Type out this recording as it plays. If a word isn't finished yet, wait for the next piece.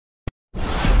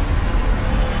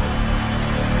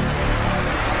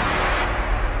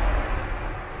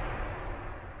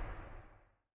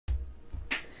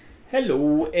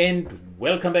Hello and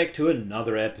welcome back to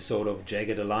another episode of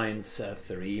Jagged Alliance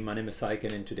 3. My name is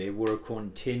Syken and today we're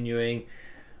continuing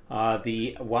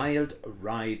the wild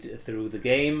ride through the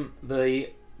game.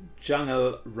 The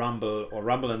jungle rumble, or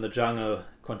rumble in the jungle,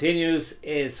 continues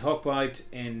as Hogbite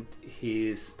and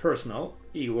his personal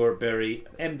Igor, Berry,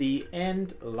 MD and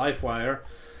Livewire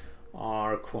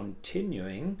are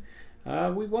continuing.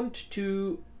 We want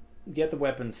to get the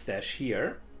weapon stash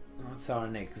here. That's our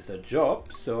next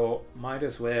job, so might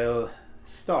as well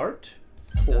start.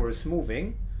 Force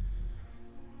moving.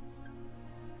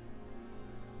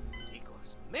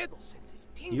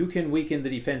 You can weaken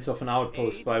the defense of an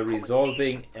outpost by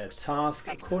resolving a task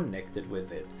connected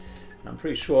with it. And I'm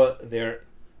pretty sure there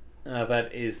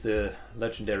that is the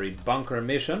legendary bunker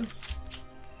mission.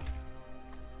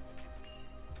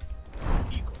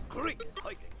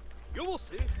 You will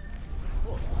see.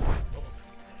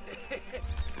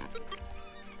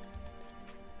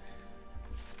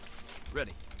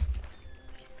 Ready.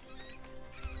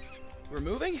 We're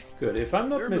moving? Good. If I'm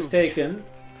not mistaken,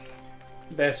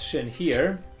 Bastion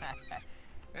here.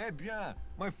 Eh bien,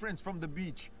 my friends from the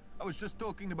beach. I was just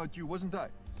talking about you, wasn't I?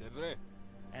 C'est vrai.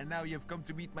 And now you've come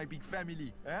to meet my big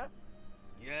family, eh?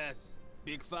 Yes,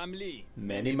 big family.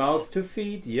 Many mouths to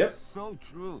feed, yep. So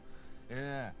true.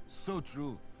 Yeah, so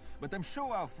true. But I'm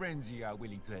sure our friends here are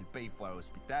willing to help pay for our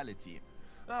hospitality.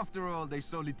 After all, they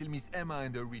saw little Miss Emma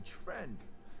and her rich friend.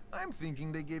 I'm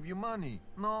thinking they gave you money,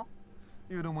 no?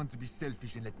 You don't want to be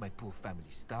selfish and let my poor family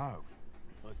starve.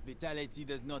 Hospitality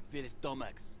does not fill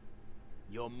stomachs.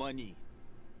 Your money.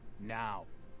 Now.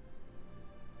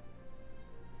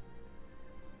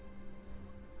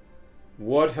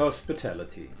 What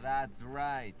hospitality? That's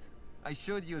right. I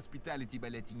showed you hospitality by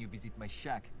letting you visit my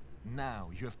shack. Now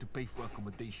you have to pay for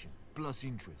accommodation, plus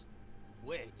interest.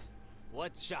 Wait,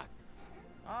 what shack?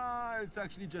 Ah, it's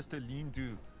actually just a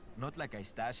lean-to. Not like I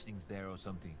stash things there or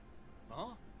something.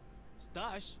 Huh?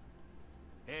 Stash?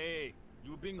 Hey,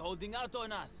 you've been holding out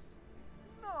on us.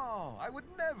 No, I would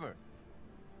never.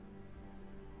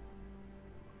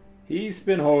 He's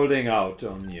been holding out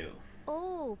on you.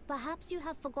 Oh, perhaps you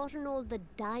have forgotten all the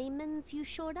diamonds you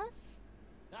showed us?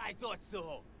 I thought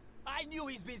so. I knew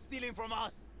he's been stealing from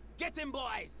us. Get him,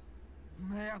 boys!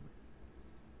 Merde.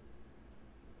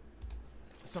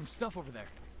 Some stuff over there.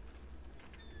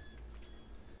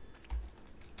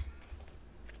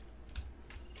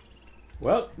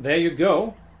 Well, there you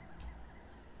go.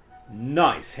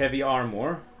 Nice heavy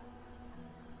armor.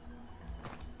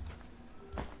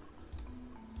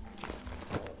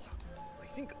 I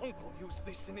think Uncle used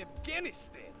this in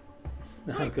Afghanistan.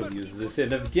 Uncle uses this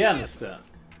in Afghanistan.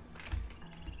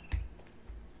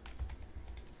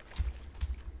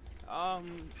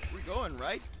 We're going,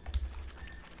 right?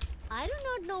 I do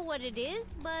not know what it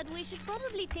is, but we should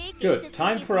probably take it. Good.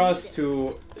 Time for us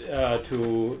to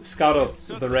scout out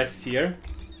the rest here.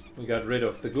 We got rid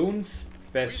of the goons.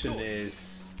 Bastion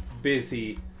is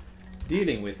busy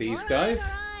dealing with these guys.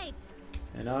 Alright.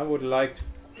 And I would like to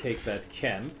take that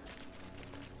camp.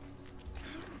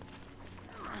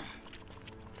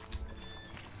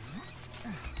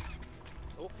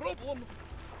 No problem.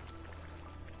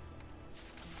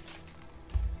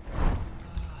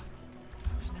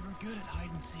 Good at hide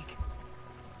and seek.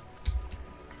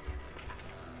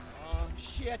 Oh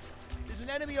shit! There's an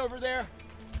enemy over there.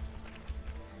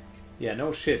 Yeah,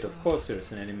 no shit. Of course,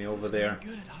 there's an enemy over there.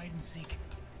 Good at hide and seek.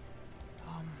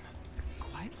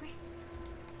 Quietly,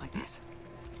 like this.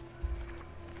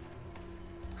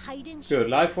 Hide and Good. seek.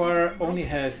 Livewire only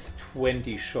has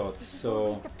 20 shots, This is so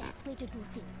always the best way to do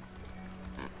things.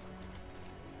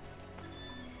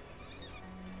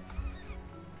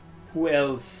 who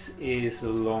else is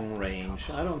long range?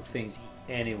 I don't think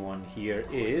anyone here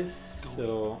is,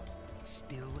 so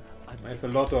I have a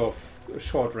lot of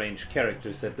short range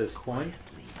characters at this point.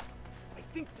 I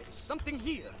think there is something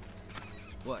here.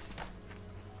 What?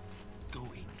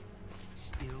 Going.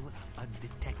 Still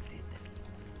undetected.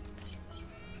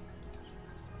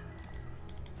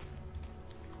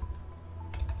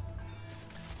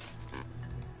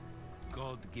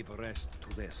 God give rest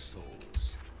to their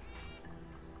souls.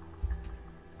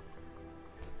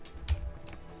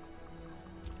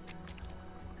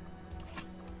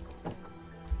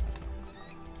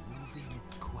 Moving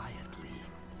quietly.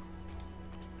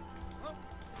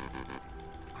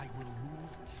 I will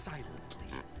move silently.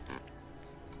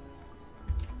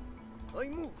 I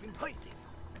move in hiding.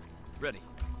 Ready.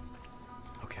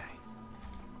 Okay.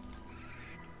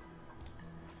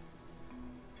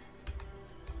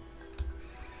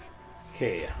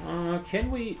 Okay,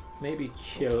 can we maybe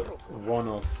kill one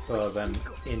of them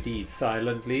indeed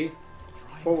silently?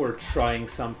 Before we're trying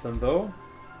something though.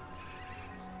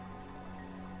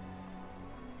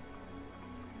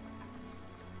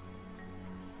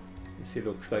 This here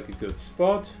looks like a good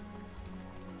spot.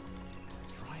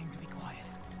 Trying to be quiet.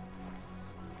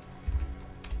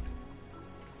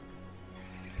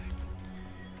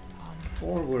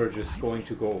 Or we're just going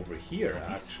to go over here,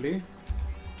 actually.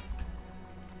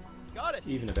 Got it.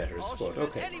 Even a better I'll spot. shoot at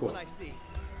Okay, anyone cool. I see.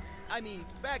 I mean,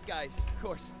 bad guys, of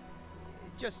course.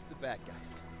 Just the bad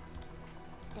guys.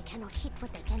 They cannot hit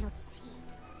what they cannot see.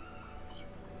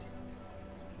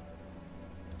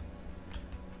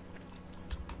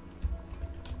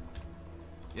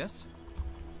 Yes?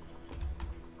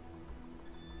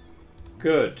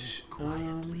 Good.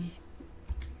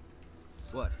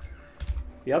 What?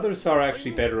 The others are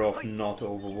actually better off not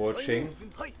overwatching.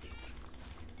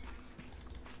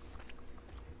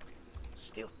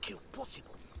 Stealth kill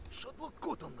possible. Should look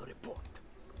good on the report.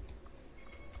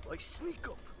 I sneak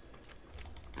up.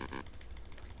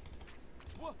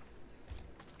 What?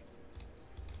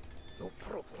 No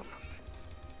problem.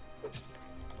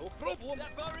 No problem. The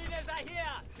foreigners are here.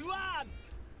 To arms.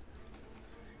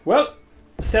 Well,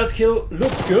 stealth kill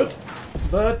looked good,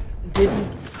 but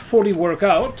didn't fully work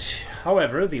out.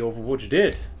 However, the Overwatch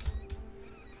did.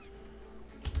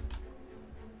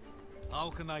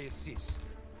 How can I assist?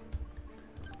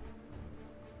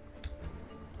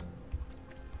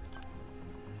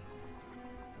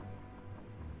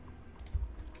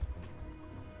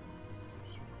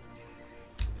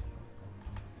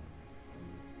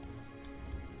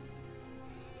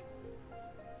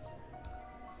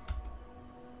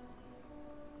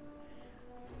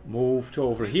 Moved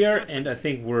over here, and I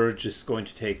think we're just going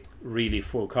to take really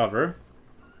full cover.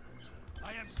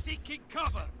 I am seeking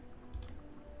cover.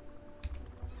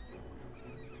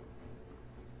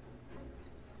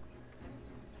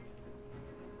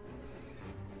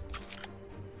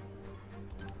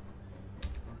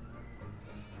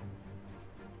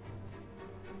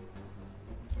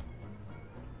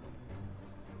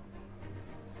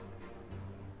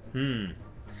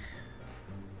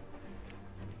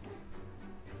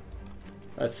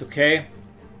 That's okay.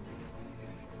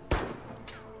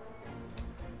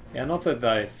 Yeah, not that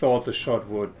I thought the shot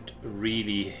would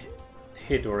really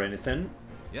hit or anything.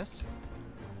 Yes?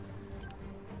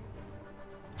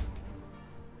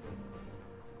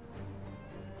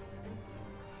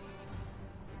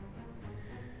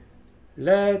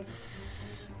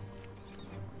 Let's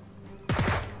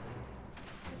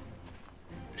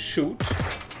shoot.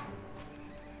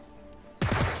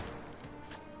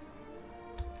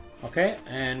 Okay,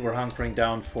 and we're hunkering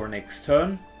down for next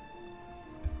turn.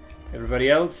 Everybody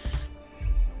else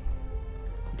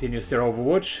continues their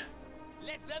Overwatch.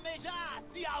 Let the major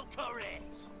see our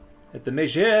courage. Let the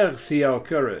Major see our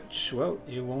courage. Well,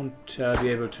 you won't be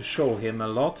able to show him a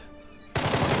lot.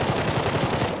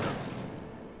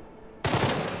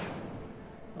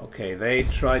 Okay, they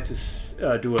try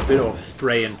to do a bit of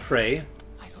spray and pray.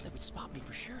 I thought they would spot me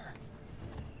for sure.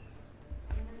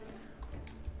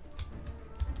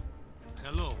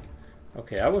 Hello.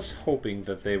 Okay, I was hoping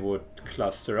that they would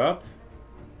cluster up.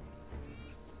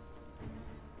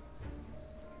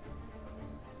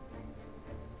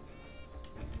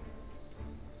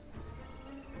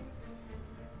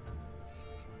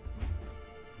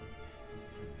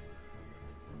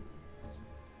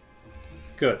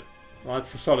 Good. Well,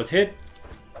 that's a solid hit.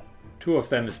 Two of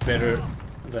them is better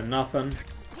than nothing.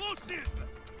 Explosive.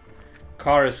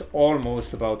 Car is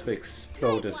almost about to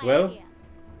explode as well.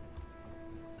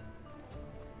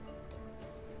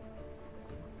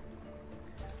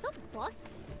 So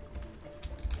bossy.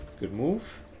 Good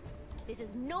move. This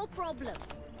is no problem.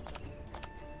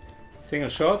 Single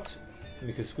shot,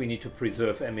 because we need to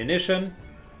preserve ammunition.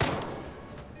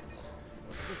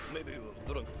 Maybe we've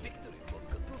drunk victory for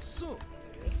good soon.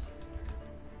 Yes?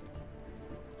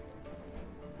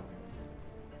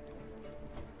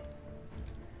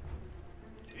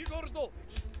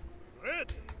 Igordovich,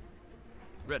 ready.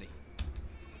 Ready.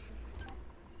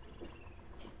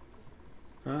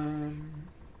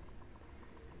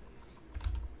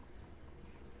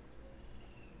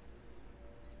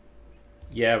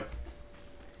 Yeah.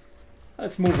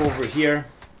 Let's move over here.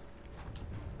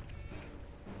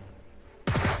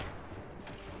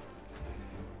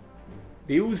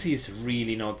 The Uzi is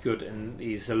really not good in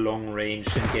these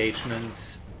long-range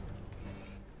engagements.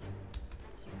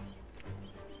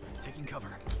 Taking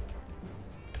cover.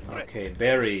 Okay,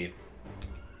 Barry.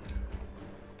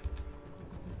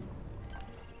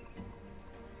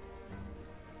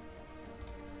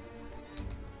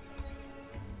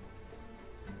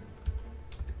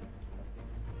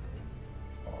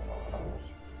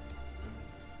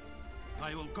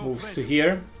 I will go Moves to present.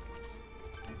 here.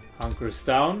 Hunkers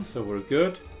down, so we're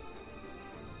good.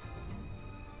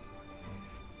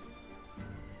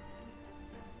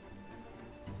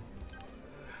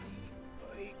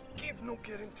 no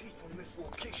guarantee from this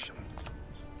location.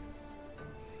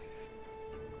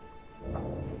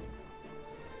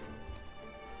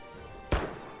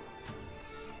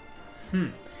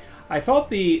 I thought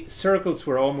the circles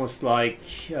were almost like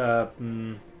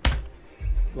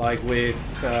with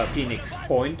Phoenix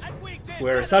Point,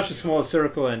 where such a small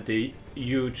circle and the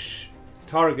huge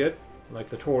target, like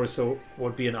the torso,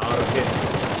 would be an auto hit.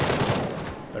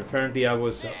 But apparently I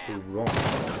was wrong.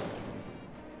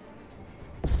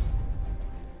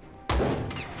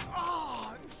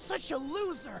 Oh, I'm such a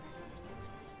loser.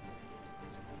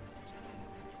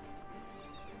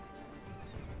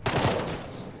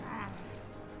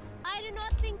 I do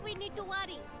not think we need to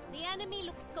worry. The enemy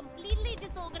looks completely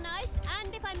disorganized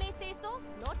and, if I may say so,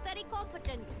 not very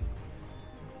competent.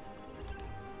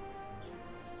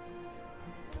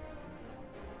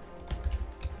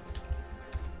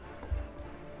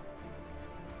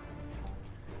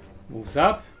 Moves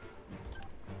up.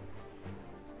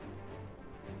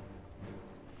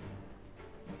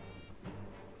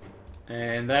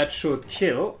 And that should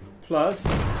kill,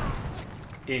 plus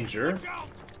injure.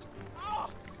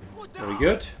 Very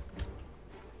good.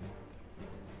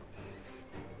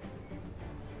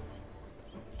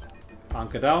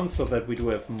 Hunker down so that we do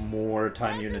have more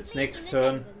time units next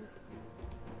turn.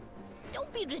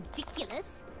 Don't be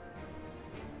ridiculous.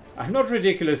 I'm not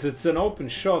ridiculous, it's an open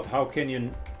shot. How can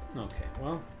you... Okay,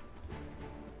 well...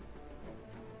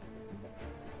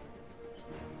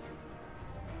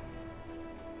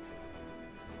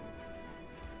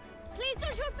 Please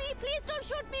don't shoot me! Please don't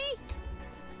shoot me!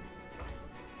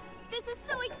 This is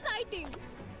so exciting!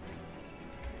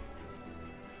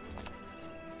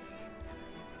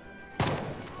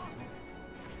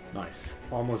 Nice.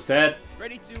 Almost dead.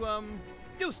 Ready to,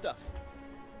 do stuff.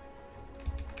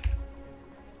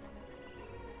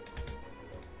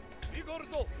 Igor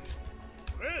Dolch,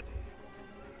 ready.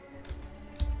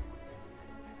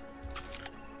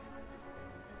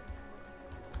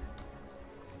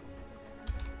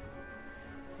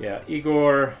 Yeah,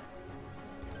 Igor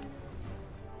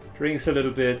drinks a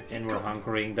little bit and we're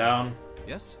hunkering down.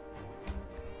 Yes?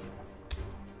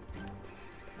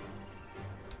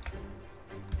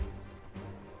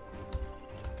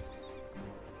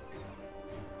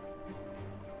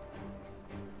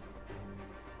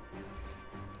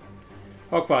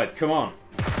 Hogbite, come on.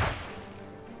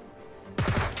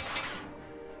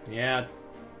 Yeah,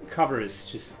 cover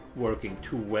is just working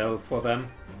too well for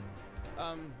them.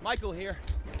 Michael here.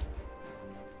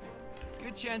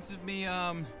 Good chance of me,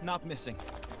 not missing.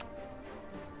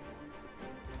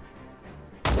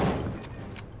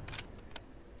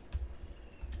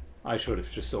 I should have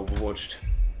just overwatched.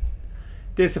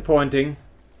 Disappointing.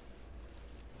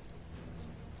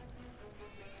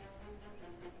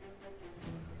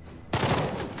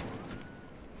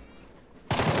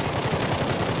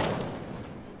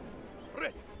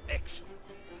 Ready for action.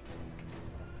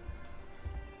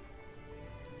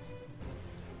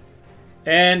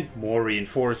 And more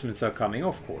reinforcements are coming,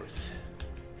 of course.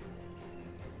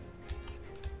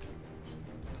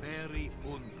 Very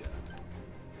under.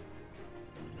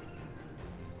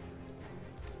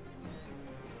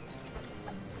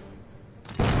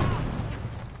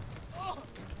 Oh,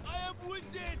 I am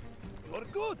wounded. You're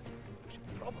good. You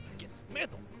should probably get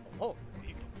medal. Oh,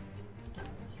 Igor.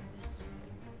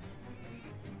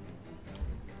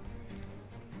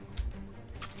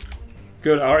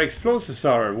 Good, our explosives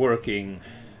are working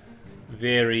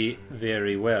very,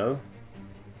 very well.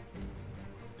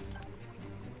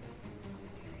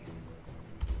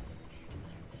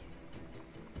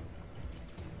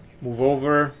 Move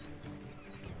over.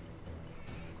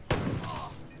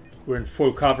 We're in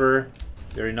full cover.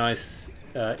 Very nice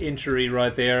injury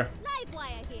right there. Live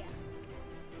wire here.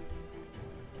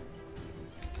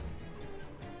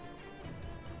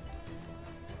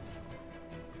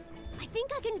 I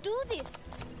think I can do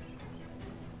this.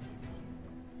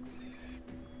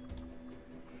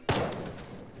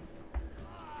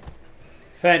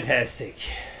 Fantastic.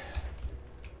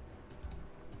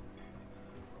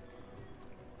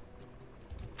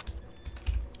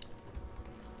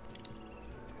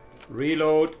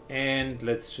 Reload and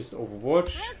let's just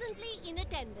overwatch. Presently in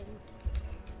attendance.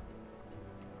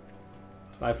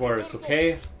 Life wire is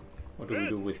okay. What do we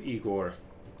do with Igor?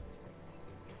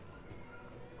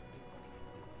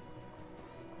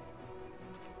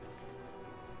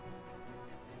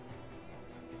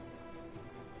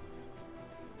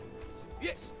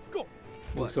 Yes, go.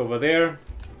 Moves over there.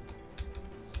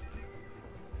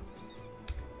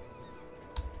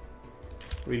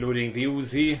 Reloading the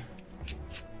Uzi.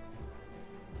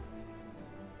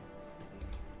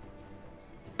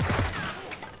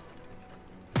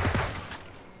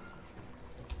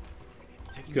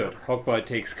 Good. Hogboy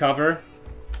takes cover.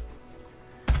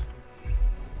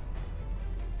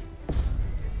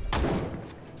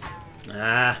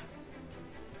 Ah.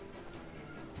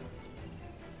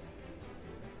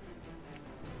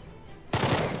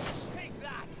 Take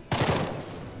that!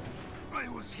 I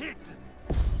was hit!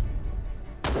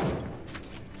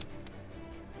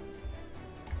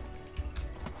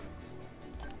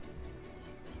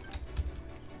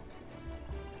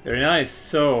 Very nice.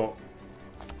 So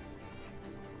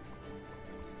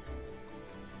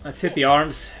let's hit the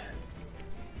arms.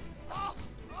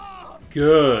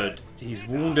 Good. He's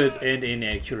wounded and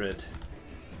inaccurate.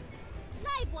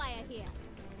 Live wire here.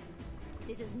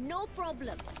 This is no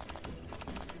problem.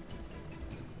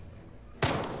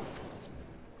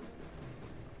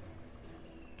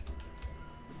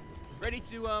 Ready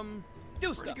to, do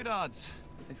Pretty stuff. good odds,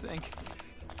 I think.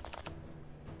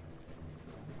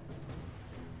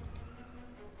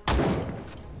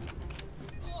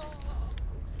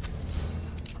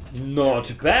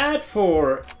 Not bad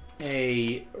for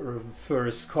a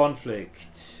first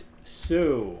conflict.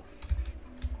 So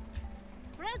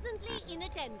Presently in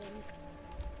attendance.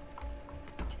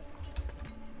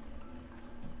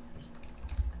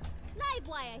 Live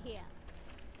wire here.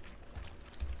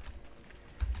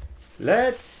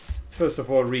 let's first of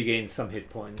all regain some hit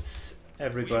points.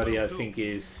 Everybody, I think,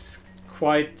 is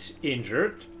quite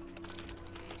injured.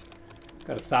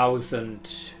 Got 1,000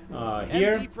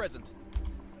 here. MD present.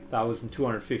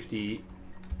 $1,250.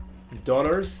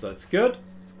 That's good.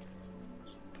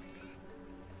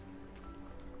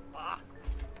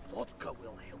 Vodka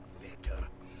will help better.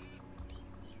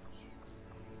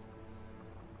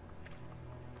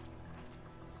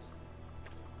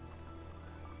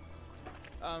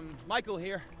 Michael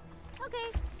here.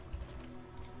 Okay.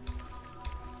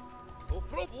 No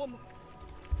problem.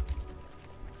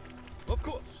 Of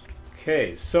course.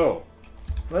 Okay, so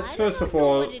let's I do first not of know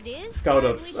all what it is, scout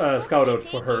but out we should scout probably out for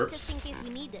take it herbs, just in case we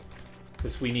need it.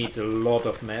 because we need a lot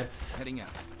of meds. Heading out.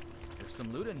 There's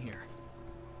some loot in here.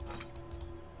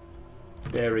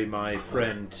 Barry, my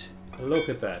friend, look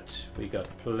at that. We got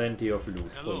plenty of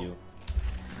loot for you.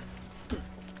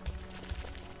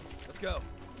 Let's go.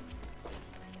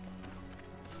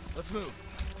 Let's move.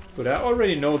 Good, I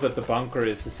already know that the bunker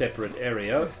is a separate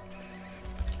area.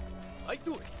 I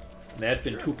do it. There had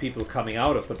been 2 people coming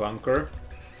out of the bunker,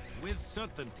 With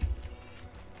certainty.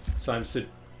 so I'm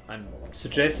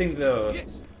suggesting the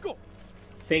Yes, go.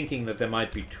 thinking that there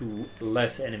might be 2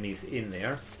 less enemies in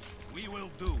there. We will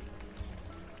do.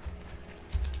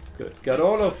 Good. Got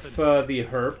all of the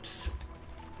herbs,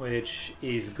 which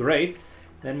is great.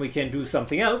 Then we can do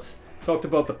something else. Talked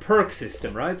about the perk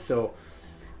system, right? So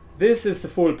this is the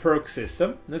full perk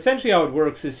system. And essentially how it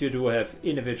works is you do have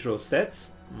individual stats.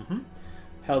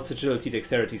 Health, agility,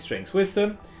 dexterity, strength,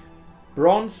 wisdom.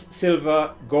 Bronze,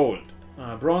 silver, gold.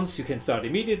 Bronze you can start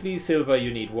immediately. Silver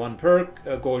you need 1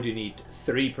 perk. Gold you need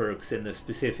 3 perks in the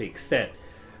specific stat.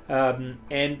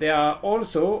 And there are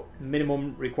also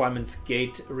minimum requirements,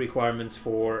 gate requirements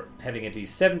for having at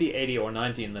least 70, 80 or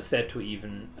 90 in the stat to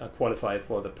even qualify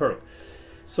for the perk.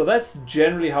 So that's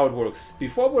generally how it works.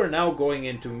 Before we're now going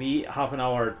into me half an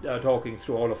hour talking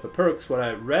through all of the perks, what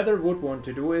I rather would want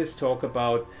to do is talk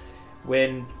about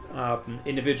when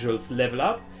individuals level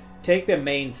up, take their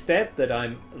main stat that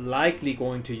I'm likely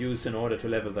going to use in order to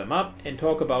level them up, and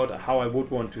talk about how I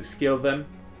would want to skill them,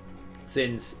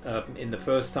 since in the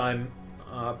first time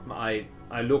I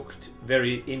looked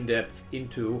very in-depth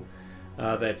into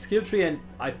that skill tree, and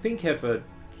I think have a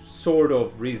sort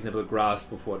of reasonable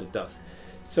grasp of what it does.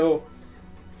 So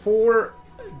for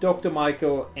Dr.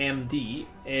 Michael MD,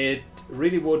 it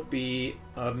really would be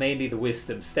mainly the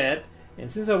wisdom stat, and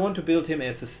since I want to build him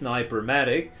as a sniper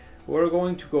medic, we're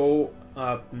going to go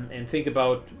and think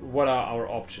about what are our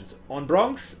options. On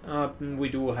Bronx, we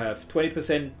do have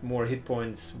 20% more hit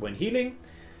points when healing,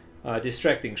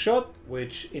 distracting shot,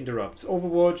 which interrupts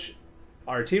overwatch,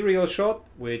 arterial shot,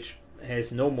 which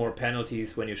has no more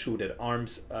penalties when you shoot at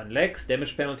arms and legs,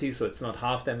 damage penalties, so it's not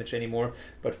half damage anymore,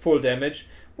 but full damage,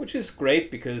 which is great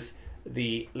because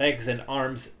the legs and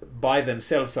arms by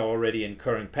themselves are already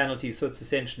incurring penalties, so it's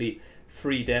essentially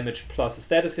free damage plus a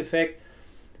status effect.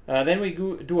 Then we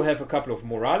do have a couple of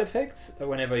morale effects.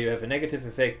 Whenever you have a negative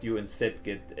effect, you instead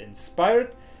get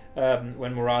inspired.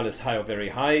 When morale is high or very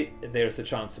high, there's a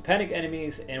chance to panic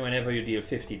enemies, and whenever you deal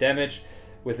 50 damage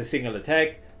with a single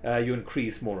attack, you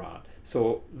increase morale.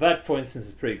 So that, for instance,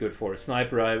 is pretty good for a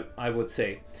sniper, I would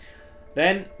say.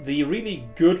 Then the really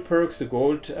good perks, the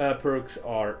gold perks,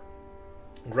 are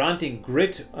Granting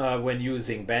grit when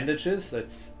using bandages.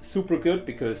 That's super good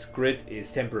because grit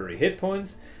is temporary hit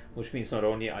points, which means not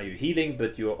only are you healing,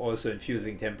 but you're also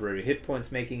infusing temporary hit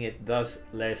points, making it thus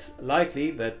less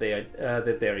likely that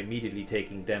they're immediately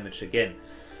taking damage again.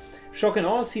 Shock and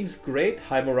Awe seems great.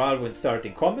 High morale when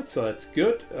starting combat, so that's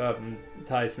good.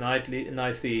 Ties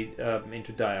nicely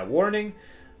into Dire Warning,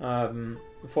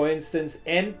 for instance,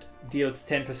 and deals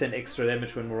 10% extra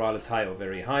damage when morale is high or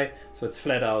very high. So it's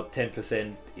flat out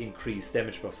 10% increased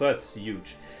damage buff, so that's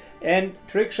huge. And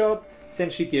Trick Shot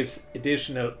essentially gives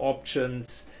additional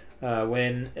options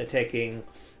when attacking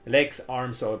legs,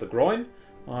 arms, or the groin.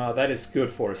 That is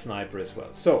good for a sniper as well.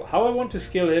 So how I want to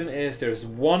skill him is there's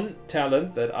one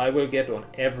talent that I will get on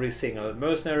every single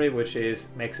mercenary, which is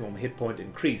maximum hit point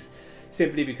increase.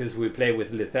 Simply because we play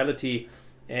with lethality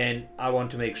and I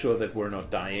want to make sure that we're not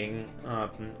dying,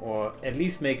 or at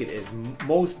least make it as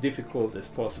most difficult as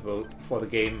possible for the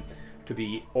game to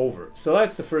be over. So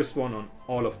that's the first one on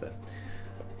all of them.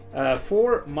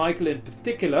 For Michael in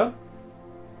particular,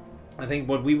 I think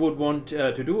what we would want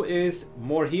to do is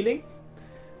more healing,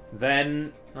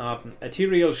 then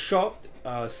Arterial Shot,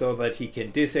 so that he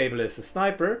can disable as a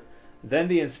sniper, then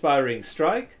the Inspiring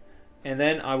Strike, and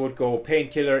then I would go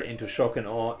Painkiller into Shock and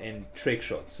Awe and Trick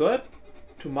Shot. So that,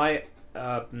 to my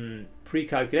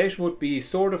pre-calculation, would be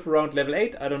sort of around level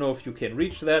 8. I don't know if you can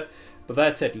reach that, but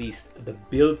that's at least the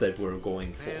build that we're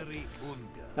going for.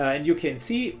 And you can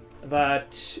see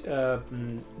that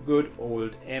good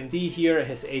old MD here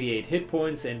has 88 hit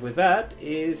points, and with that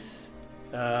is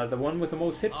the one with the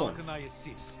most hit points. How can I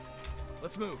assist?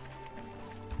 Let's move.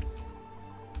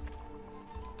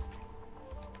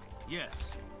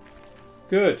 Yes.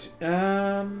 Good.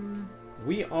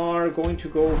 We are going to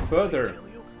go further. Tell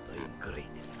you, I am great at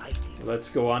hiding. Let's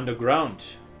go underground.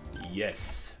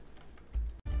 Yes.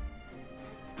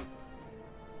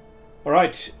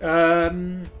 Alright.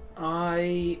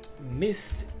 I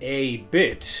missed a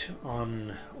bit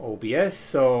on OBS,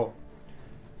 so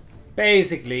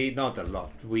basically not a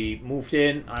lot. We moved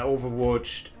in, I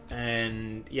overwatched,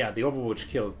 and yeah, the overwatch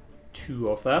killed 2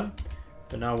 of them.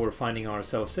 But now we're finding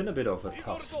ourselves in a bit of a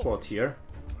tough spot here.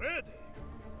 Ready.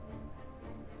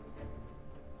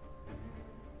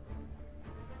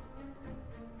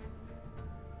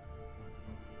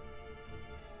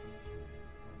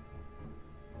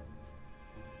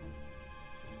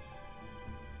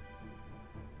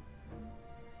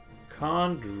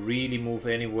 Can't really move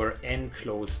anywhere and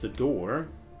close the door.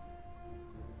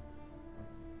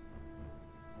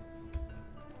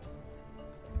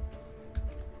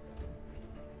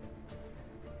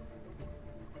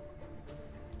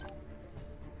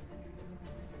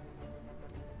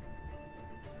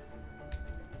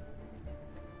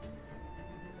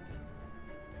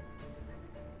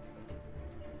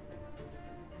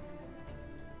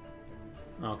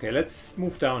 Okay, let's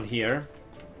move down here.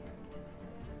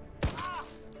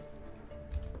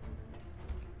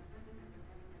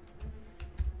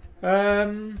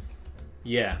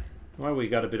 Yeah, well, we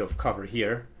got a bit of cover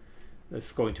here.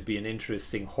 That's going to be an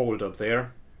interesting hold up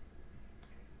there.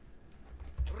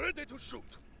 Ready to shoot.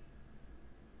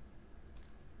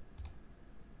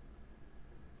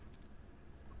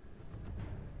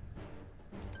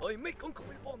 I make Uncle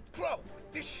Yvonne proud with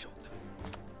this shot.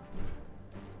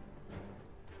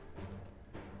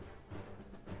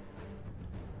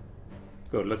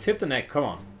 Good, let's hit the neck, come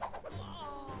on.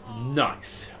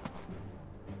 Nice.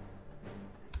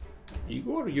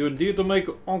 Igor, you indeed to make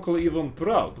Uncle Ivan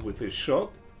proud with this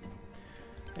shot.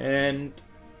 And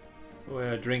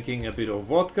we're drinking a bit of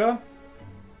vodka.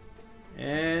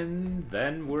 And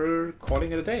then we're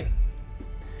calling it a day.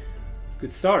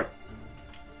 Good start.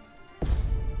 I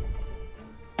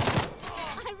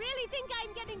really think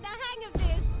I'm getting the hang of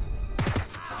this.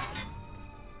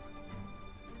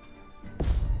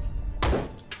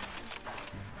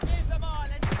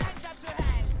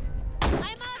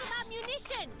 I'm out of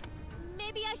ammunition.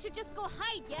 Maybe I should just go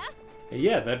hide, yeah?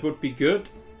 Yeah, that would be good.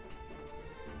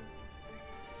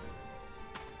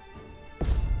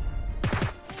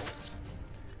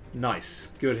 Nice,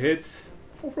 good hits.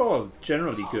 Overall,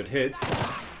 generally good hits.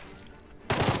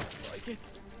 Like it.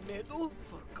 Medal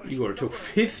for great Igor took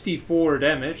 54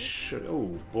 damage.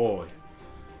 Oh boy.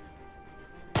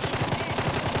 That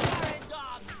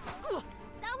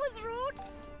was rude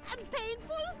and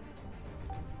painful.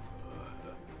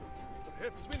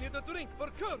 Perhaps we need a drink for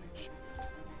courage.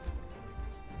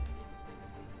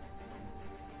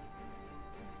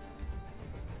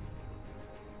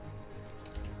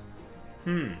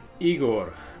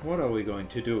 Igor, what are we going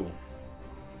to do?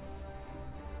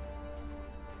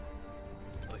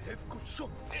 I have good shot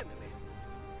of enemy.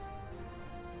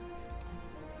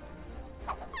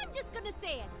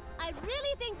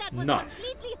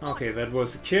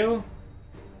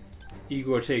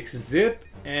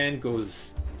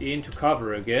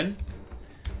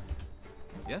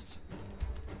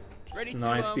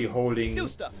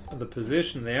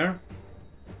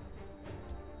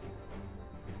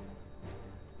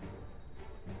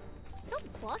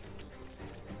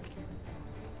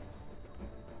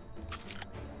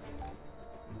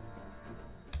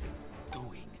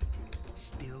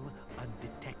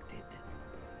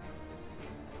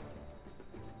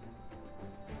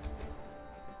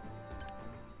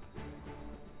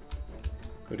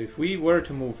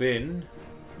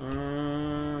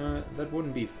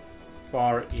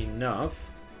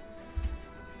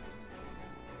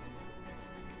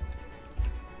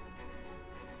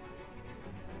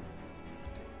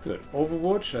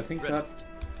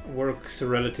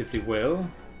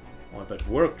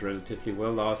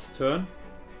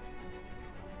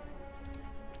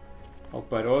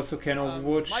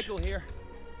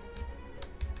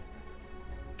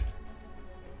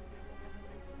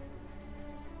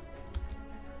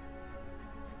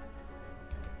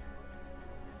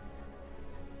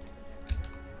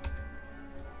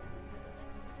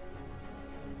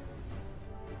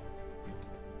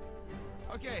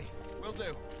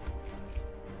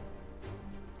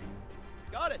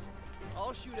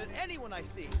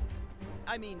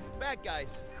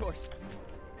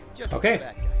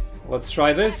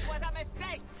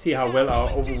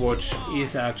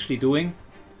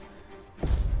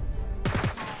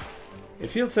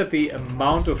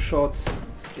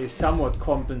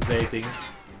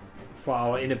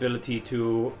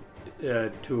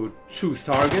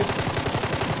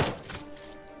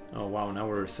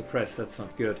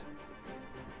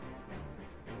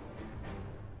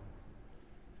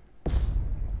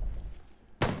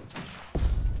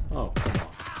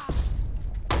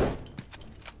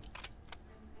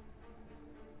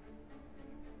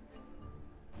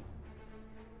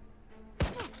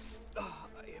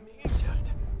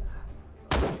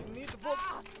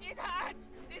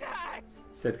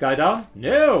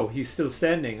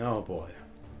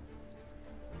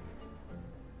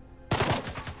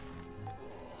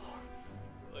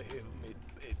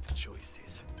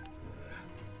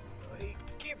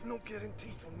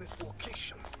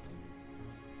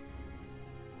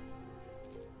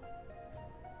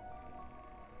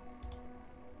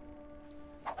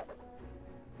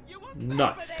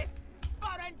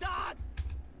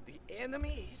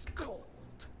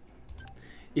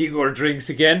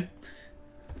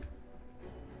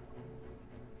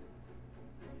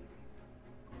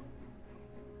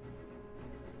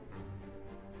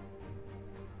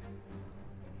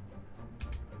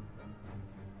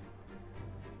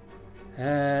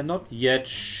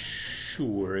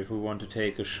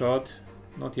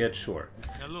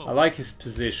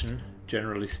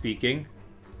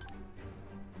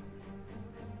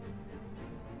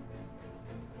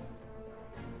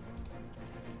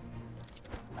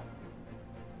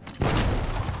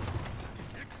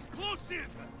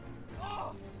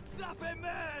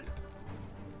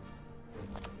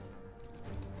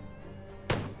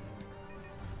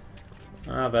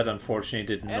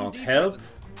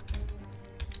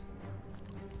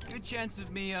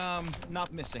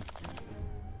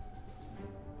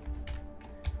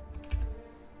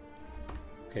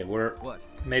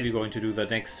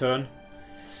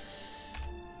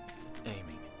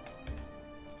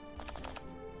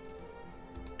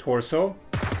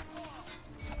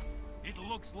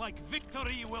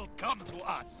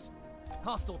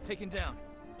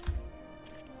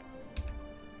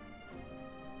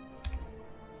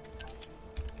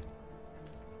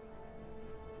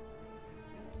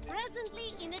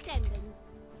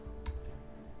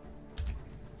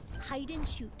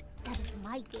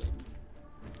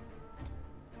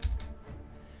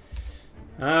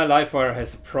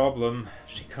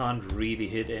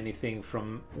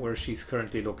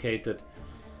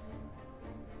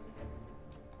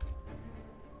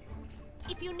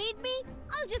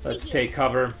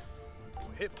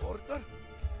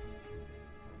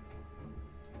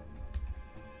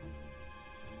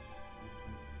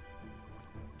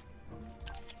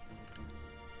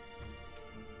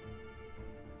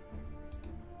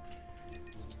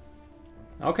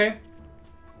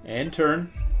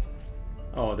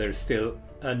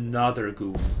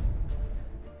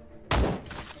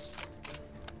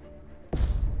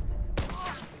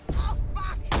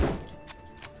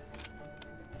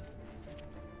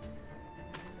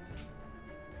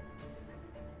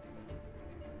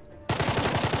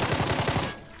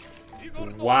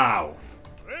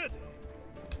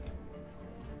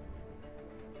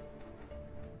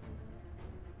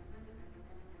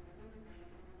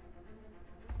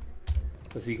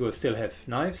 Does Igor still have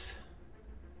knives?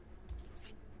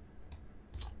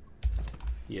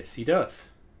 Yes, he does.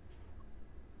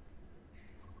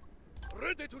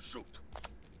 Ready to shoot.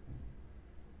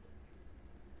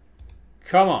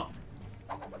 Come on.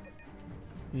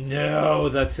 No,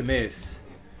 that's a miss.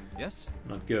 Yes?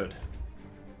 Not good.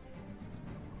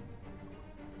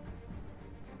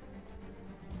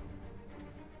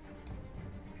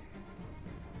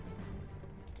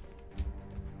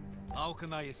 How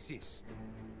can I assist?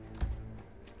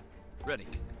 Ready.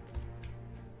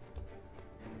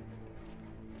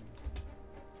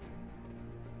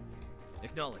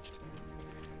 Acknowledged.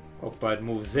 Hogbite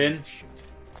moves in. Shoot.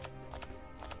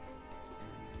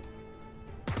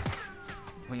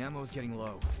 My ammo's getting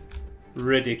low.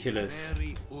 Ridiculous.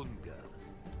 Very Ungar.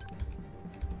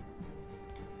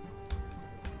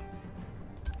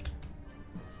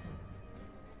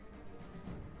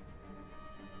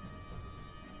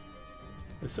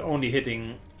 It's only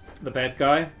hitting the bad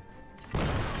guy.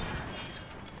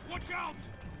 Watch out!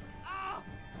 Ah!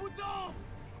 Boudon!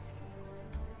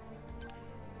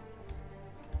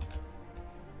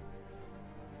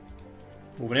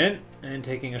 Moving in and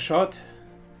taking a shot.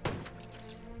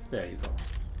 There you go.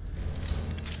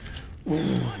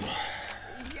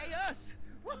 Yay us!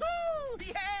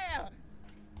 Woohoo! Yeah!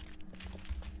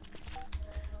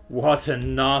 What a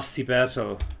nasty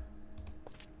battle.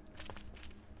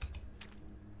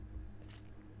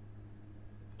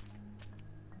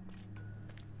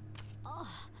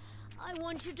 Oh, I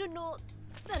want you to know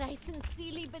that I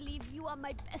sincerely believe you are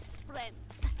my best friend.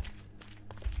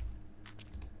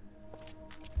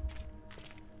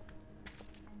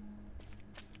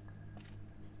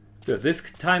 Good. This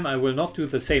time I will not do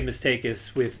the same mistake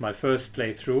as with my first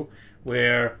playthrough,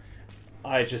 where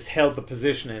I just held the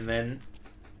position and then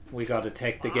we got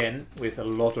attacked again with a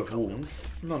lot of wounds.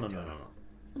 No, no, no, no, no.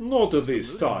 Not at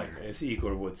this time, as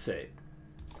Igor would say.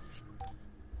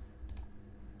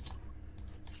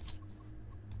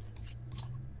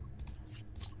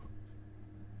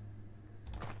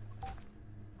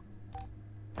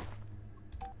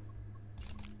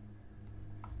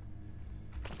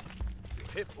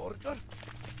 Have order?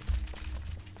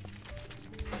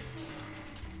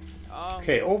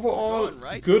 Okay, overall, going,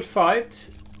 right? good fight.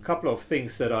 A couple of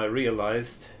things that I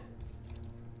realized.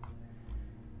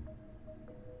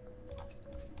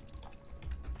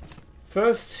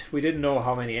 First, we didn't know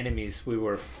how many enemies we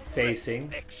were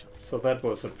facing, so that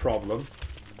was a problem.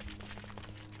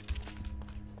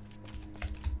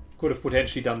 Could have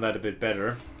potentially done that a bit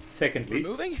better. Secondly, We're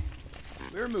moving?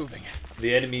 We're moving.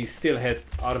 the enemies still had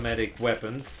automatic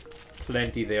weapons,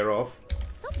 plenty thereof,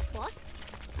 So boss,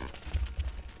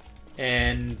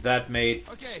 and that made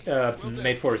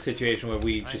made for a situation where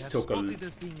we just took a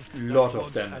lot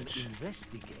of damage.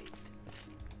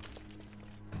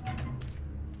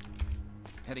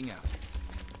 Heading out.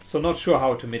 So not sure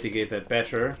how to mitigate that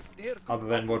better, other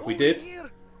than what we did.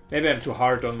 Maybe I'm too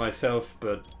hard on myself,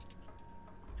 but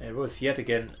it was yet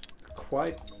again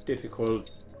quite difficult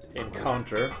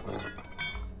encounter.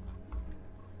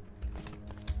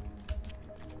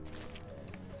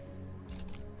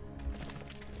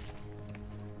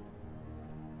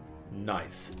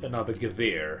 Nice, another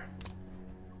Gewehr.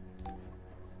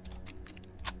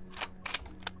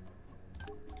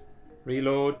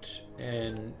 Reload,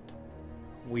 and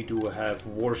we do have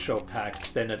Warshop packed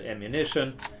standard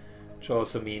ammunition, which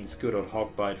also means good old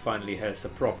Hogbite finally has a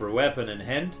proper weapon in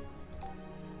hand.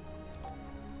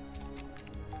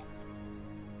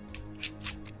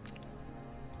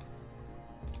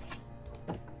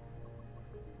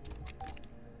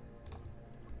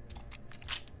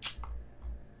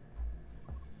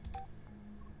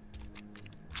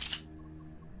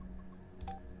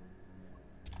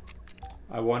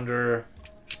 I wonder...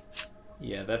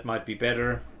 Yeah, that might be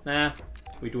better. Nah,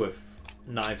 we do have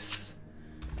knives.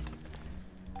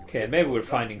 Okay, maybe we're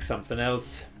finding something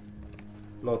else.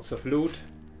 Lots of loot.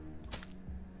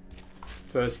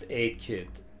 First aid kit.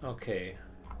 Okay.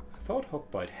 I thought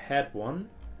Hogbite had one.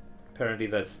 Apparently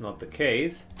that's not the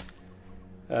case.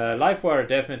 Livewire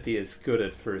definitely is good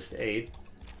at first aid.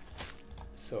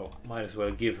 So might as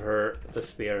well give her the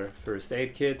spare first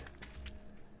aid kit.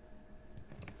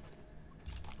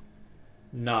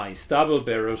 Nice, double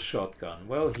barrel shotgun.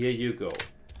 Well, here you go.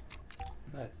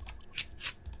 That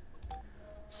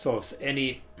solves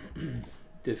any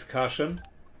discussion.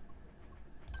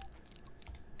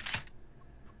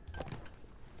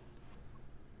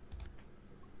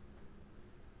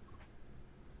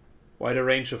 Wider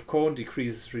range of cone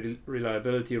decreases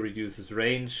reliability, reduces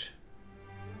range.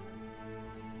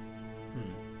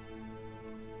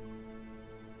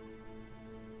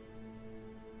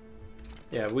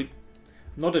 Yeah,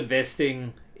 not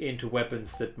investing into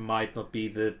weapons that might not be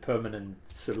the permanent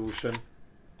solution.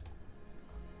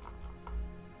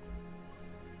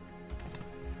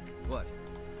 What?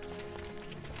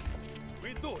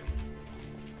 We do it.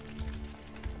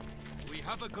 We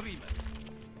have agreement.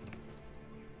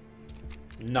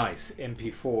 Nice,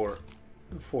 MP4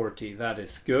 40, that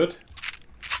is good.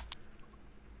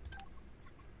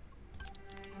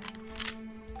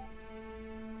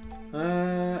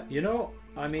 You know,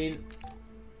 I mean,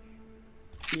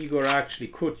 Igor actually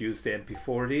could use the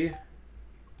MP40.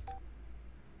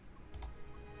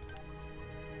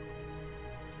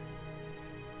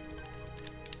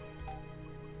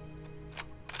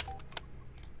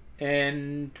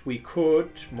 And we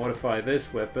could modify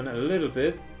this weapon a little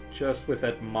bit, just with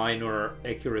that minor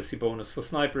accuracy bonus for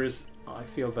snipers. I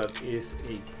feel that is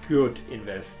a good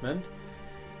investment.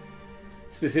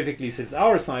 Specifically since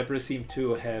our snipers seem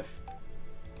to have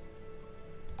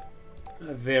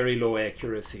a very low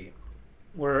accuracy.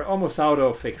 We're almost out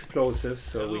of explosives,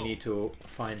 so we need to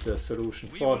find a solution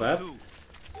for that.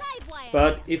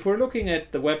 But if we're looking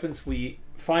at the weapons, we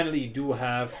finally do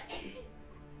have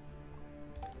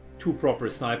two proper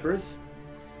snipers.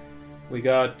 We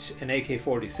got an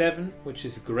AK-47, which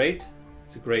is great.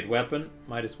 It's a great weapon.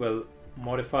 Might as well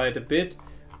modify it a bit,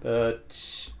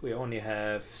 but we only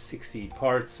have 60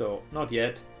 parts, so not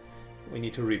yet. We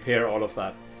need to repair all of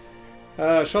that.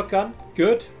 Shotgun,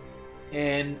 good.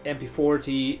 And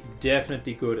MP40,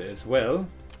 definitely good as well.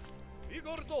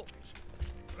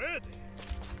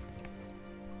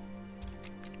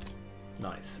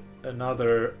 Nice.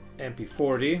 Another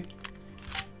MP40.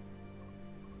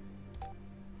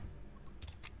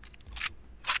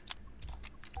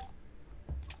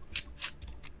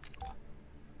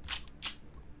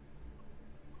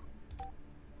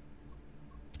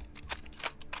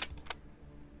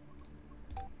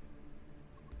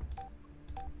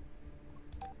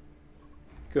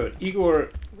 Good. Igor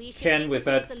can, with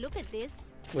that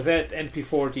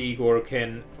MP40, Igor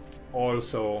can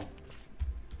also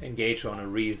engage on a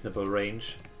reasonable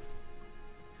range.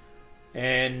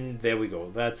 And there we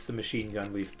go. That's the machine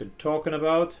gun we've been talking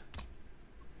about.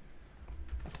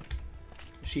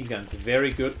 Machine gun's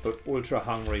very good, but ultra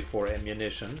hungry for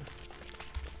ammunition.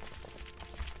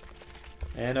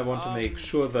 And I want to make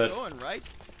sure that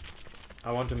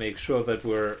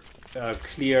we're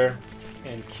clear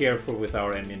and careful with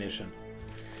our ammunition.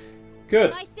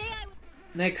 Good.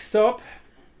 Next stop.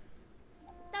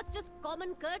 That's just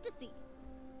common courtesy.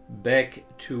 Back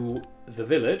to the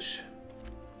village.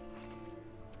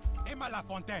 Emma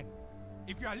Lafontaine,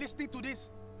 if you are listening to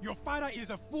this, your father is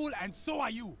a fool and so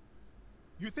are you.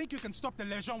 You think you can stop the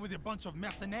Legion with a bunch of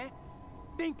mercenaries?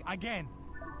 Think again.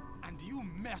 And you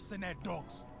mercenary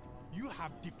dogs, you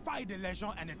have defied the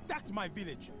Legion and attacked my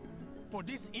village. For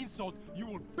this insult, you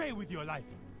will pay with your life.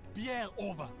 Pierre,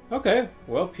 over. Okay,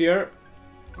 well, Pierre,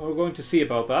 we're going to see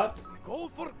about that. Go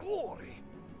for glory.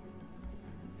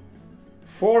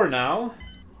 For now.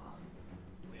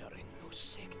 We are in no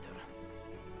sector.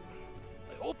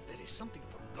 I hope there is something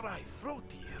for dry throat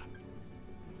here.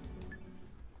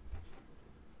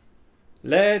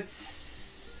 Let's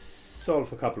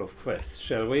solve a couple of quests,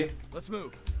 shall we? Let's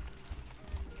move.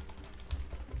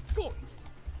 Go.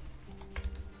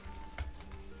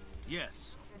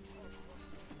 Yes.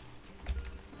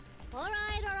 All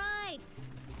right.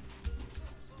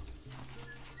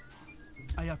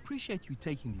 I appreciate you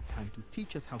taking the time to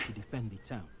teach us how to defend the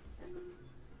town.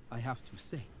 I have to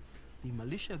say, the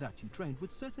militia that you trained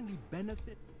would certainly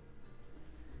benefit.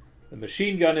 The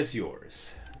machine gun is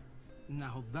yours.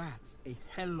 Now that's a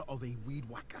hell of a weed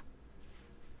whacker.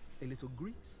 A little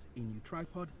grease, a new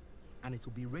tripod, and it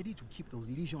will be ready to keep those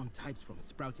Legion types from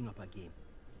sprouting up again.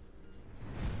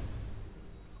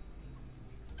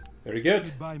 Very good.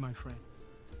 Goodbye, my friend.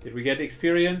 Did we get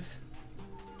experience?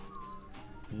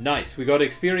 Nice, we got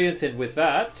experience, and with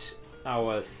that,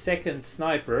 our second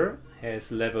sniper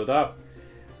has leveled up.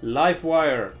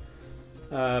 Livewire,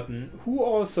 who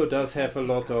also does have a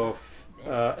lot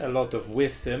of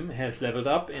wisdom, has leveled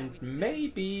up, and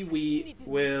maybe we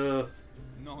will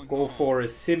go for a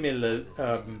similar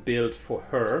build for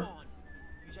her.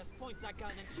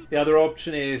 The other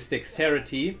option is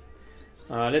dexterity.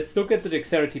 Let's look at the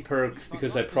dexterity perks,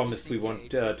 because I promised we want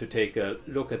to take a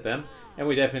look at them. And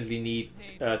we definitely need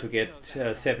to get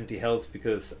 70 health,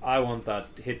 because I want that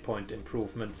hit point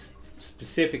improvements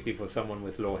specifically for someone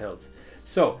with low health.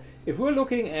 So, if we're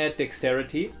looking at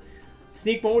dexterity,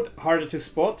 sneak mode, harder to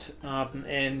spot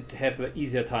and have an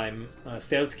easier time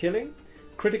stealth killing.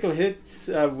 Critical hits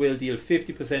will deal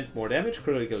 50% more damage.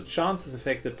 Critical chance is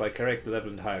affected by character level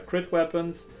and higher crit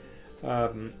weapons.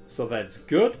 So that's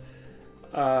good.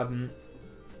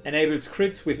 enables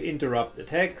crits with interrupt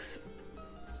attacks.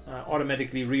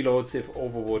 Automatically reloads if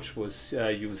Overwatch was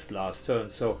used last turn.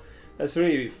 So that's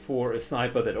really for a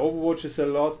sniper that overwatches a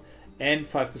lot. And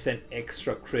 5%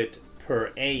 extra crit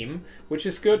per aim, which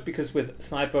is good because with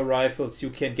sniper rifles you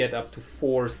can get up to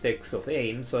 4 stacks of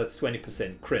aim, so that's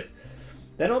 20% crit.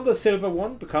 Then on the silver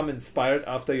one, become inspired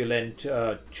after you land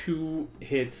 2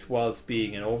 hits whilst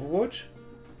being in Overwatch.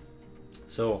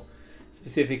 So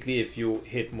specifically if you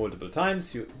hit multiple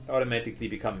times, you automatically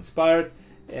become inspired,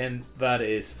 and that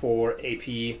is for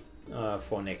AP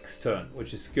for next turn,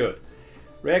 which is good.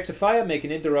 Reactive fire, make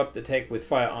an interrupt attack with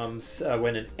firearms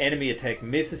when an enemy attack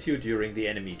misses you during the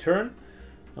enemy turn.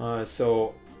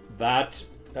 So that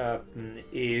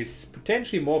is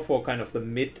potentially more for kind of the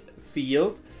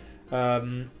midfield.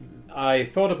 I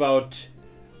thought about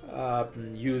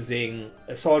using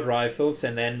assault rifles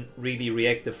and then really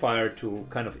reactive fire to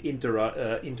kind of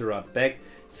interrupt back.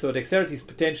 So dexterity is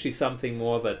potentially something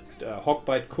more that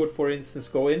Hawkbite could, for instance,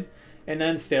 go in. And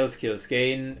then stealth skills,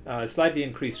 gain slightly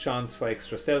increased chance for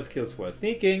extra stealth skills while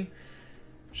sneaking.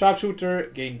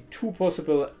 Sharpshooter, gain 2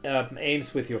 possible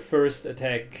aims with your first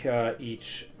attack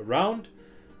each round.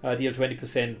 Deal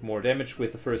 20% more damage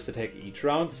with the first attack each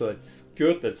round, so it's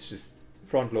good. That's just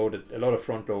front-loaded, a lot of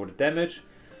front-loaded damage.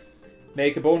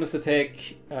 Make a bonus attack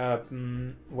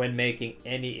when making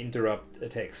any interrupt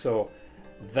attack. So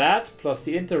that plus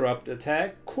the interrupt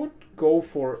attack could go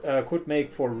for could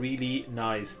make for really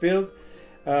nice build.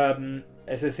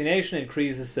 Assassination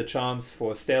increases the chance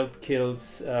for stealth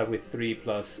kills with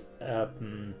 3+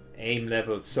 aim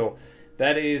levels. So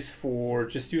that is for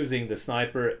just using the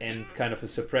sniper and kind of a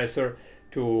suppressor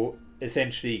to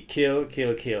essentially kill.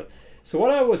 So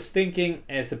what I was thinking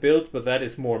as a build, but that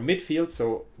is more midfield,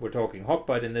 so we're talking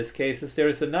Hawkbite in this case, is there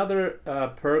is another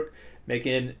perk, make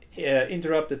an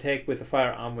interrupt attack with a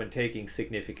firearm when taking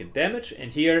significant damage,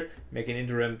 and here make an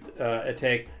interrupt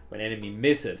attack when enemy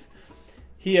misses.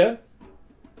 Here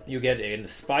you get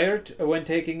inspired when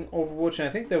taking Overwatch, and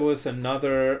I think there was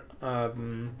another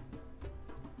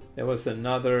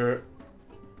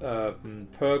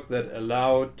perk that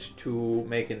allowed to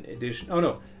make an addition. Oh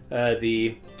no,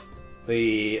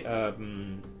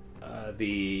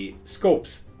 the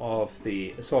scopes of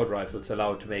the assault rifles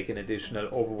allowed to make an additional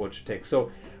Overwatch attack.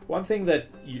 So one thing that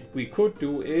we could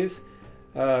do is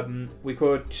we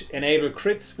could enable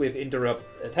crits with interrupt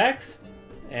attacks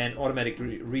and automatic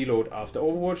reload after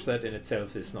Overwatch. That in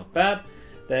itself is not bad.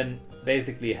 Then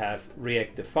basically have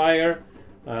reactive fire,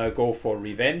 go for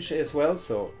revenge as well,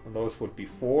 so those would be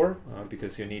 4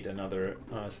 because you need another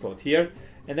slot here.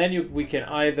 And then we can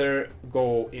either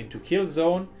go into kill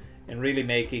zone and really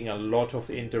making a lot of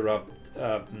interrupt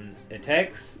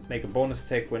attacks, make a bonus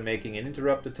attack when making an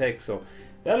interrupt attack, so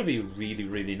that'll be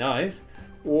really nice.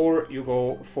 Or you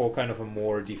go for kind of a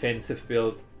more defensive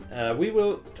build. We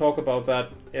will talk about that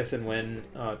as and when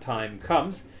time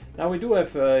comes. Now we do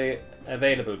have a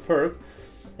available perk,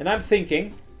 and I'm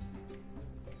thinking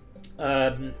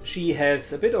she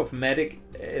has a bit of medic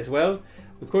as well.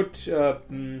 We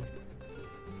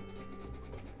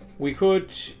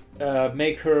could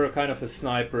make her kind of a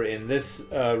sniper in this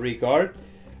regard,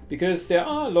 because there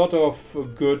are a lot of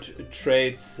good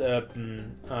traits that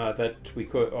we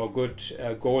could, or good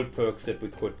gold perks that we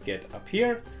could get up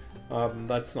here.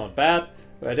 That's not bad.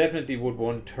 I definitely would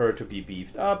want her to be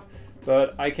beefed up,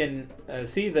 but I can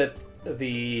see that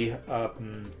the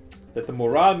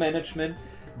morale management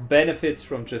benefits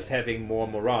from just having more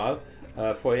morale.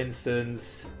 For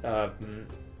instance,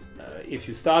 if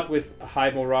you start with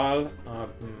high morale,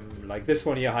 like this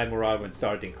one here, high morale when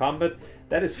starting combat,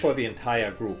 that is for the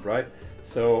entire group, right?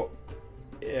 So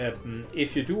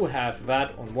if you do have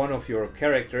that on one of your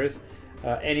characters,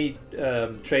 any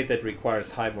trait that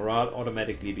requires high morale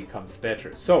automatically becomes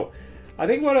better. So I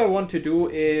think what I want to do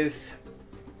is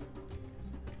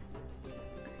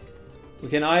we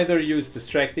can either use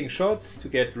distracting shots to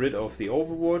get rid of the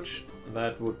Overwatch,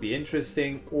 that would be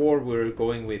interesting, or we're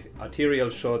going with arterial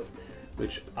shots,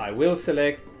 which I will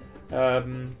select.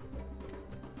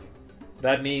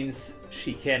 That means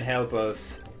she can help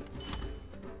us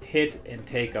hit and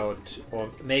take out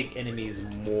or make enemies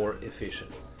more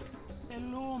efficient.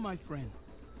 Hello, my friend.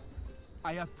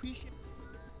 I appreciate.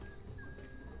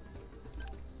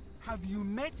 Have you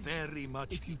met very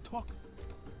much? If he talks.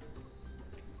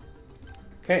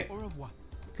 Okay. Au revoir.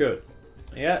 Good.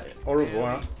 Yeah, au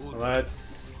revoir.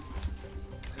 Let's.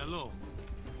 Hello.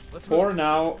 For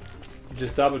now,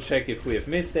 just double check if we have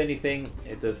missed anything.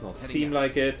 It does not seem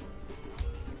like it.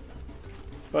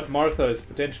 But Martha is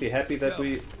potentially happy that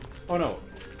we... Oh no,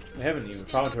 we haven't even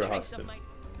found her husband.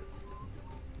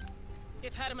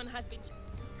 If Haemimont has been...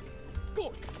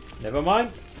 Good. Never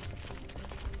mind.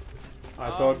 I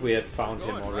thought we had found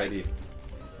him already. Right?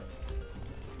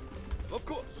 Of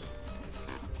course.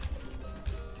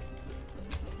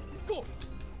 Good.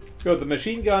 Good, the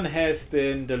machine gun has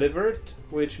been delivered,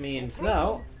 which means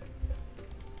now...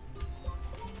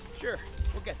 Sure,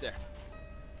 we'll get there.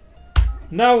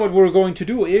 Now what we're going to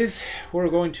do is we're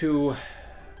going to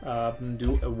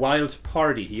do a wild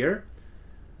party here.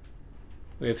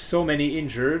 We have so many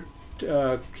injured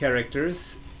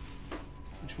characters,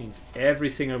 which means every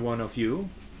single one of you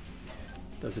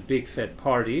does a big fat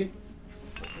party.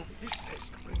 This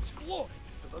task brings glory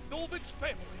to the Dulvich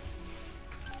family.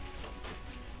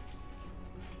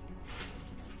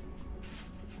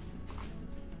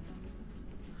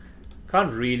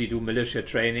 Can't really do militia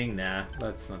training. Nah,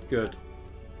 that's not good.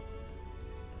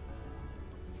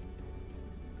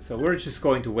 So we're just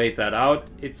going to wait that out.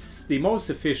 It's the most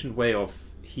efficient way of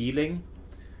healing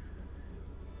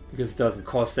because it doesn't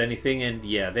cost anything. And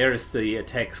yeah, there's the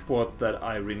attack squad that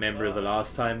I remember the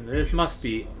last time. This must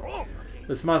be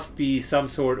some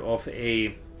sort of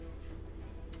a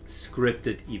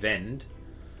scripted event.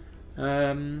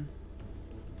 In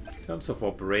terms of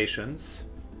operations,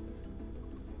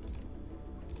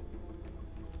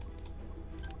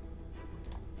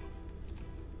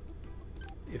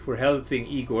 if we're helping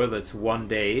Igor, that's 1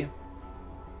 day.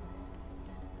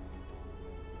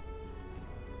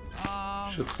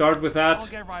 Should start with that. I'll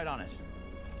get right on it.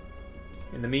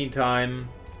 In the meantime,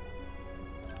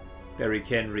 Barry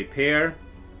can repair.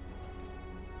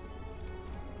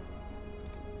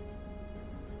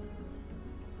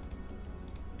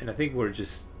 And I think we're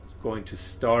just going to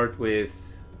start with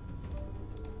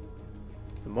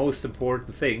the most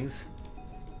important things.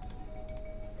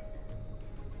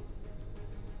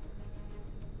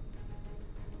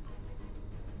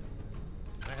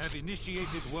 I have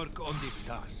initiated work on this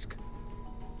task.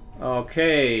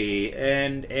 Okay,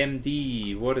 and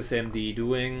MD. What is MD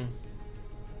doing?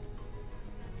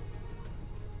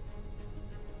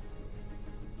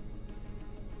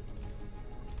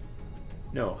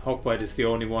 No, Hogbite is the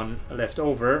only one left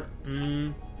over.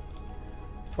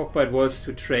 Hogbite was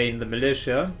to train the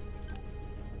militia.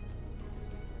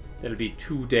 That'll be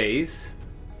 2 days.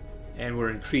 And we're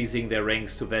increasing their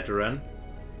ranks to veteran.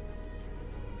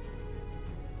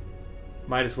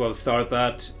 Might as well start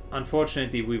that.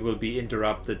 Unfortunately, we will be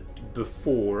interrupted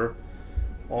before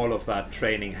all of that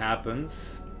training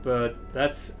happens. But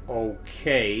that's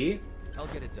okay. I'll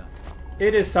get it done.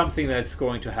 It is something that's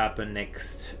going to happen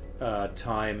next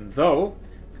time though,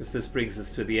 because this brings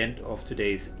us to the end of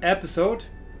today's episode.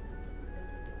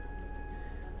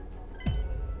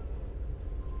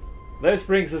 This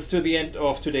brings us to the end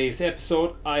of today's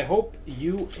episode. I hope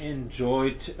you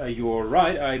enjoyed your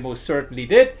ride. I most certainly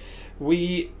did.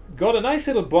 We got a nice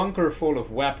little bunker full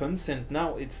of weapons, and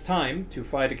now it's time to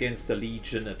fight against the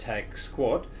Legion attack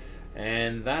squad.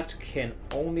 And that can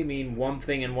only mean one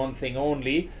thing and one thing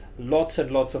only. Lots and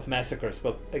lots of massacres.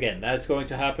 But again, that's going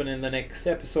to happen in the next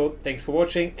episode. Thanks for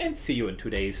watching and see you in 2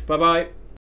 days. Bye bye.